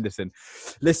Dan Henderson.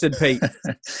 Listen, Pete,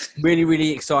 really,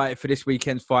 really excited for this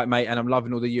weekend's fight, mate, and I'm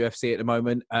loving all the UFC at the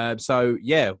moment. So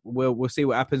yeah, we'll see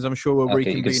what happens. I'm sure we'll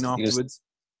reconvene afterwards.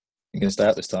 You're going to stay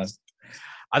out this time?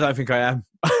 I don't think I am.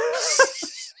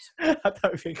 I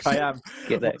don't think I am.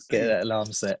 Get that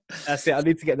alarm set. That's it. I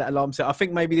need to get that alarm set. I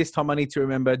think maybe this time I need to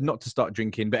remember not to start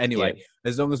drinking. But anyway,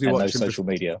 as long as we watch social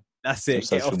media. That's it.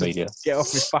 Get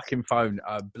off my fucking phone,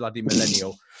 bloody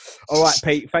millennial. All right,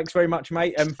 Pete. Thanks very much,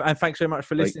 mate, and thanks very much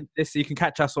for listening to this. You can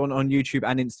catch us on YouTube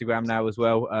and Instagram now as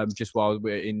well. Just while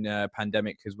we're in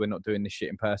pandemic, because we're not doing this shit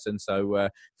in person. So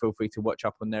feel free to watch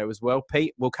up on there as well.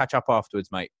 Pete, we'll catch up afterwards,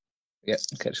 mate. Yeah,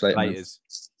 catch you later. Laters.